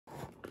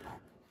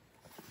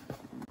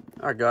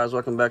All right, guys,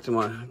 welcome back to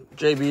my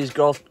JB's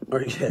Golf,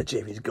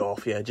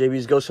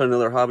 JB's Ghost Hunt and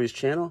Other Hobbies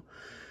channel.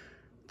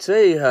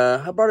 Today,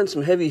 I brought in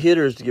some heavy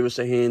hitters to give us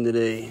a hand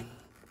today.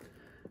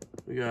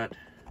 We got,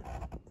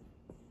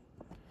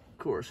 of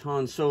course,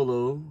 Han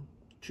Solo,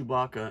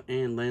 Chewbacca,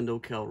 and Lando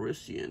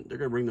Calrissian. They're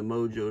going to bring the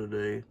mojo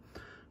today.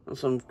 And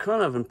some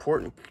kind of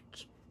important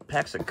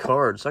packs of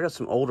cards. I got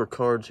some older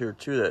cards here,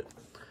 too, that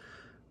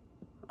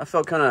I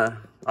thought I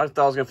was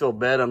going to feel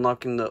bad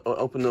unlocking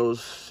open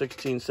those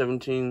 16,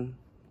 17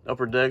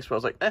 upper decks, but I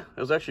was like, it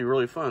was actually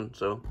really fun.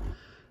 So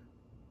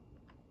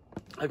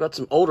I got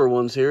some older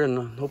ones here, and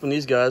I'm hoping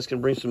these guys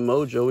can bring some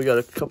mojo. We got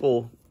a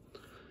couple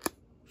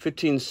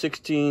 15,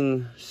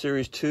 16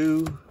 Series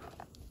 2,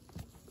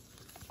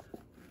 a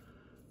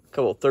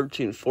couple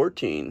 13,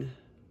 14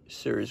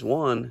 Series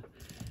 1,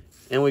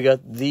 and we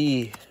got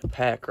the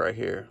pack right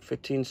here,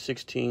 15,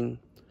 16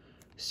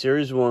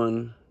 Series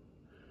 1.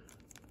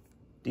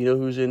 Do you know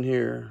who's in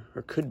here,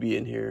 or could be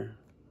in here?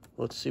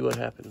 Let's see what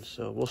happens.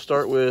 So we'll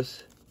start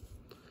with,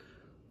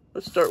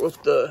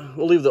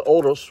 we'll leave the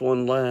oldest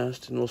one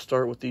last, and we'll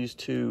start with these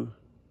two,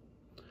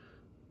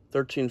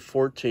 13,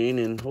 14,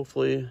 and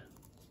hopefully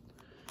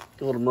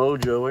get a little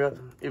mojo.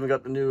 Even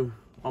got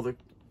all the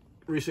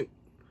recent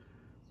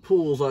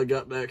pools I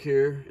got back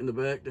here in the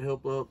back to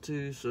help out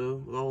too.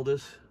 So with all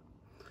this,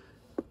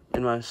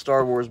 and my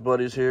Star Wars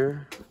buddies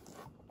here,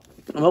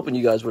 I'm hoping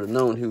you guys would have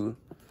known who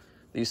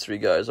these three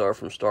guys are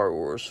from Star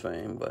Wars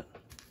fame, but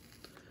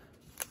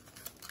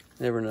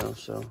never know.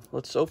 So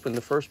let's open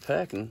the first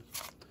pack and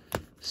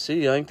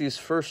see. I think these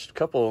first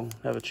couple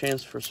have a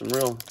chance for some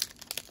real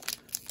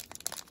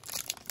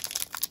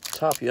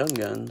top young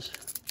guns.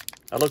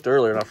 I looked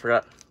earlier and I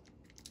forgot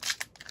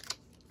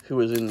who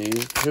was in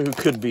these, who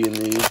could be in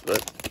these,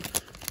 but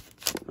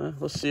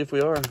let's see if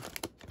we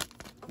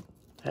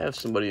have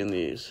somebody in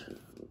these.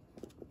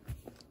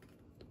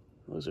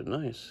 Those are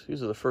nice.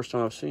 These are the first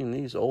time I've seen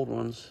these old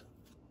ones.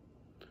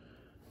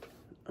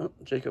 Oh,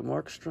 Jacob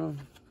Markstrom.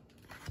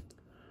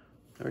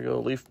 There we go.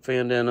 Leaf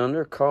fan down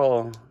under.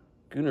 Carl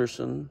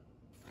Gunnarsson.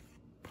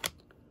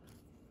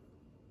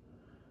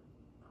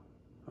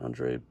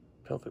 Andre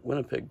Pelvic,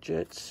 Winnipeg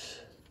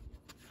Jets.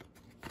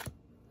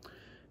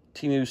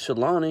 Teemu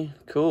Selanne.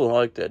 Cool. I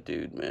like that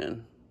dude,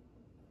 man.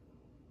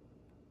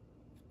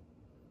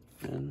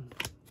 And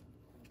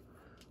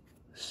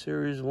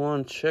Series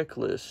 1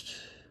 checklist.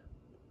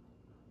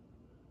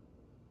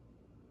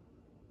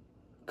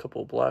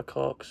 Couple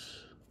Blackhawks.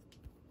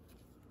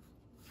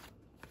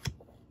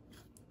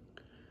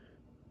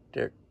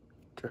 Derek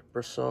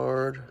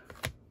Brassard,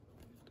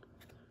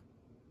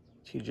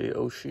 TJ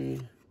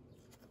Oshie,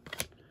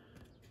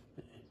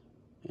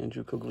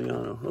 Andrew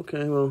Cogliano.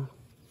 Okay, well,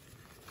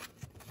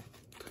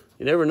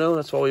 you never know.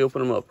 That's why we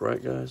open them up,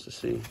 right, guys, to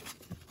see.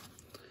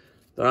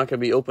 They're not going to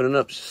be opening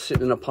up,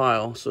 sitting in a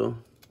pile, so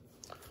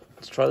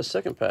let's try the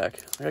second pack.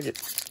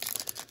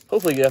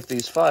 Hopefully you have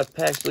these 5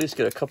 packs, at least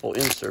get a couple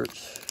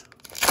inserts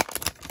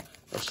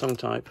of some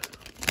type.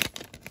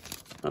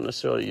 Not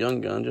necessarily a young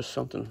gun, just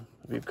something.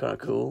 Be kind of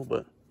cool,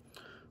 but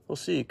we'll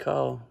see.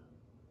 Kyle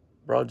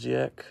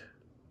Brodziak.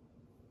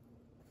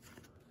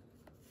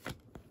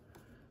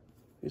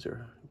 These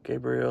are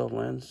Gabriel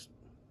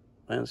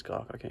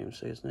Landskog. I can't even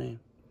say his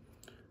name.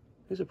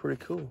 These are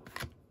pretty cool.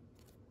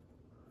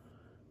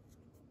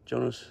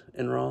 Jonas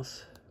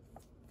Enroth.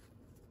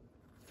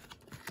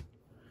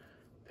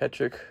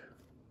 Patrick.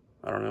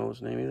 I don't know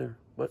his name either.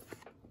 But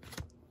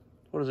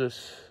what is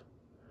this?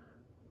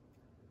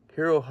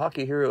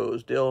 Hockey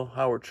Heroes. Dale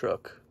Howard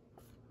Truck.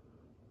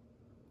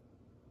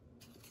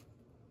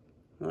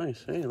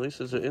 Nice. Hey, at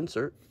least it's an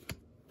insert.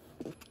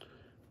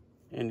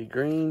 Andy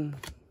Green.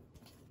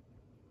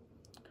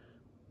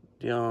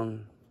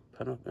 Dion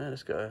Penn. Man,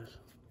 this guy's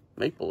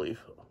Maple Leaf.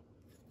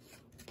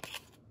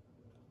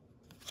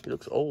 He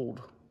looks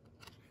old.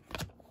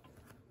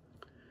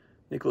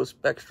 Nicholas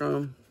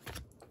Backstrom.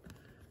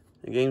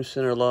 The Game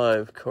Center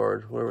Live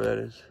card, whatever that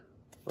is.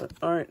 But,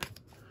 all right.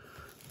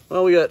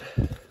 Well, we got...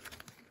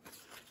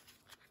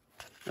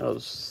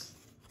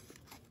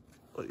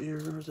 What year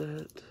was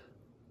that?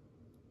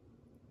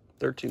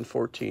 13,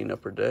 14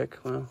 upper deck.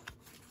 Well,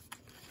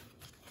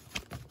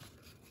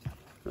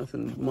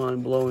 nothing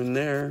mind-blowing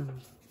there.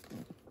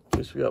 At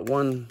least we got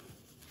one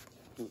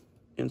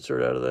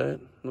insert out of that.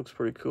 Looks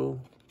pretty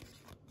cool.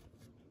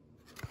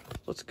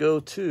 Let's go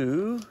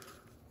to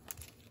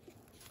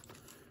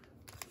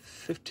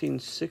 15,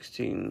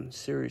 16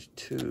 Series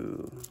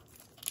 2.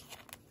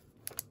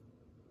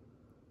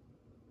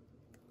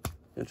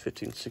 And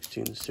 15,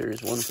 16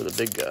 Series 1 for the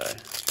big guy.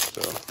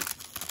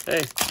 So,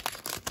 hey.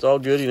 It's all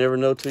good. You never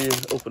know till you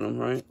open them,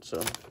 right?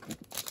 So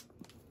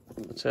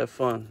let's have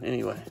fun.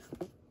 Anyway,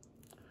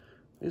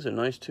 these are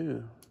nice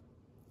too.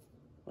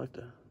 I like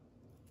the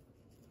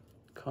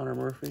Connor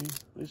Murphy.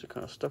 These are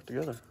kind of stuck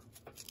together.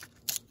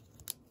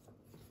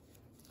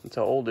 That's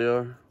how old they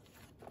are.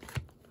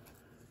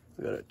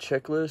 We got a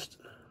checklist.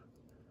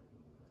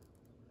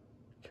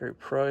 Carey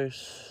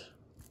Price.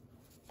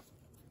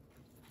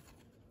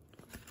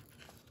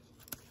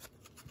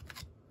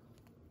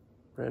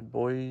 Brad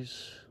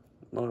Boyes.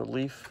 Another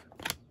Leaf.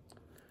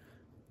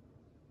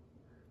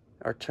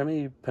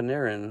 Artemi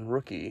Panarin,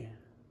 rookie.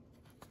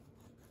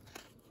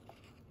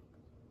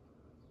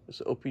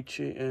 It's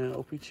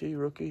OPC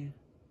rookie.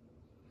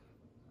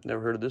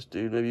 Never heard of this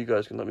dude. Maybe you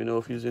guys can let me know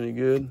if he's any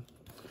good.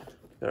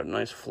 Got a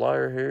nice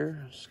flyer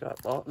here. Scott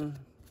Laughton.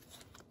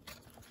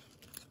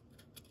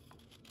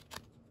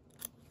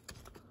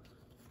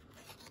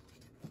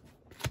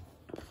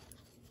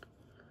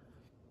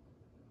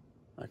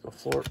 Michael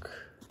Flork.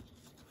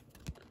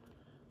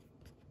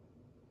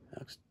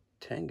 Alex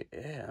Tanga.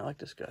 Yeah, I like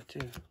this guy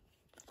too.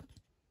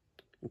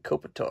 And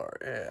Kopitar.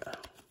 Yeah.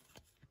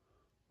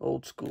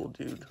 Old school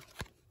dude.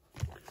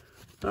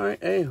 All right.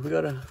 Hey, we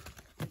got a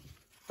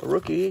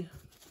rookie in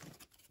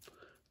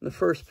the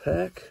first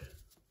pack,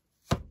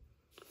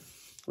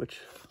 which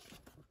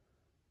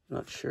I'm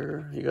not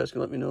sure. You guys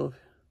can let me know if.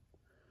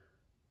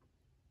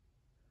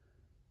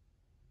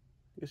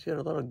 I guess he had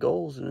a lot of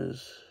goals in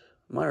his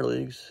minor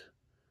leagues.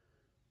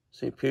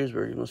 St.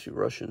 Petersburg, he must be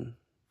Russian.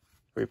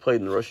 Or he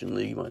played in the Russian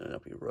league. He might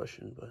not be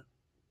Russian, but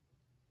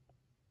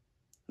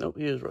nope,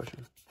 he is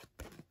Russian.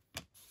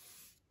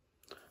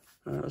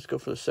 All right, let's go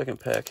for the second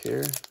pack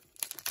here.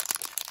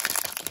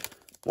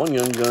 One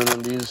young gun on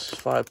these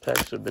 5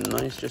 packs would have been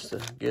nice just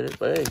to get it,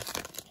 but hey,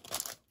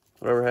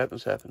 whatever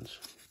happens, happens.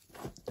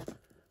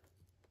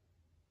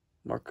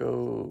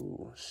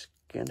 Marco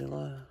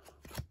Scandella.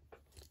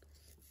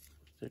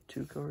 Is there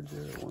 2 cards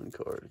there or 1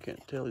 card? I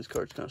can't tell. These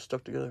cards kind of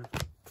stuck together.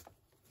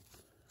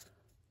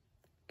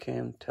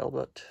 Cam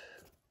Talbot.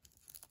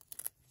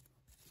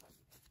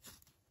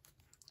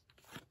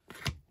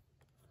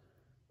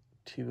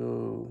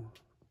 Thibaut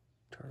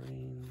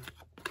Tarine.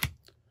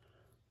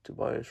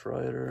 Tobias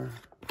Ryder.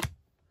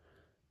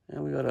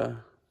 And we got a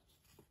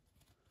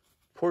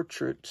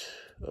portrait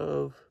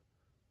of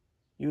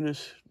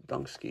Eunice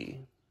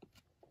Donskey.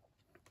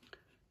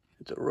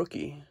 It's a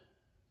rookie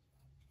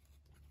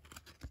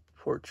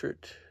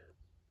portrait.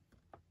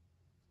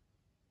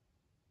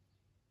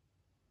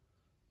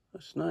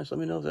 That's nice. Let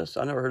me know if that's.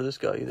 I never heard of this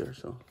guy either.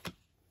 So,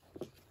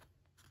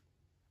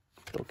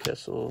 Phil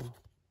Kessel,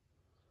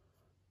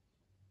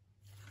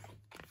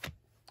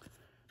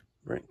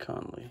 Brent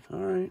Conley. All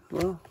right.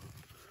 Well,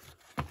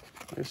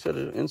 like I said,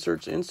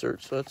 inserts.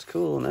 So that's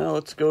cool. Now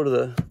let's go to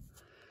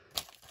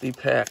the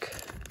pack.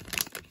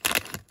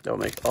 That'll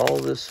make all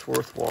this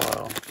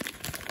worthwhile.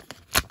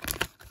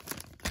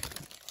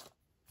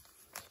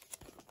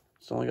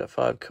 It's only got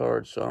 5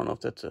 cards, so I don't know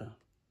if that's a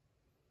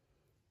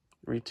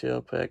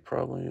retail pack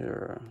probably,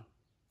 or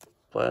a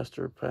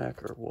blaster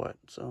pack, or what.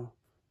 So,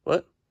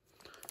 but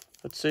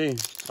let's see.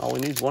 All we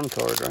need is 1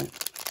 card, right?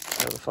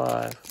 Out of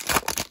 5.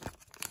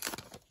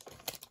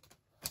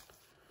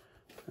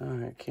 All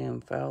right,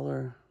 Cam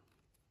Fowler.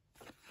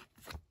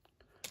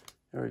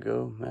 There we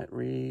go. Matt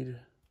Reed.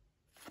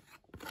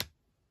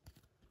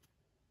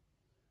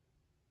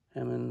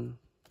 Hammond.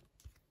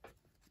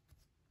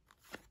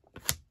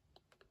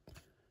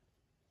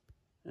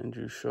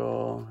 Andrew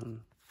Shaw and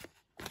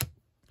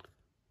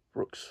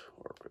Brooks.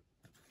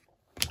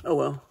 Oh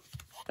well.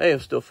 Hey,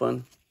 it's still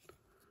fun.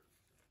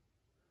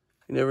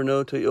 You never know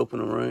until you open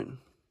them, right?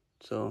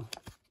 So,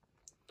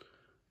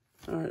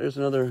 all right, there's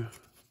another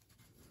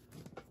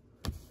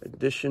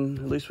edition.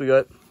 At least we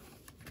got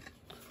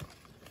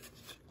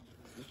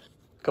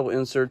a couple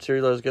inserts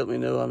here. Let me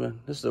know.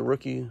 This is a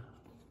rookie,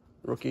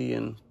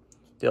 and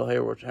Dale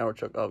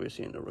Hawerchuk,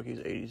 obviously, and the rookie's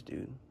 80s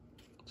dude.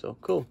 So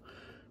cool.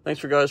 Thanks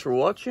for guys for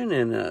watching,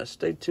 and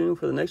stay tuned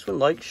for the next one.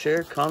 Like,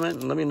 share, comment,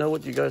 and let me know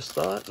what you guys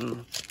thought.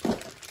 And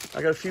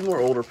I got a few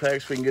more older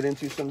packs we can get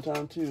into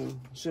sometime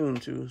soon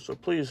too. So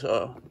please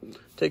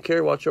take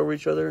care, watch over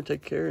each other,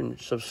 take care, and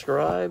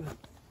subscribe,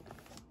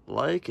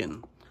 like,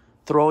 and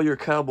throw all your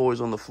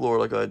cowboys on the floor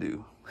like I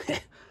do.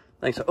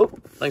 Thanks. Oh,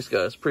 thanks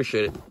guys,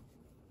 appreciate it.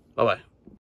 Bye bye.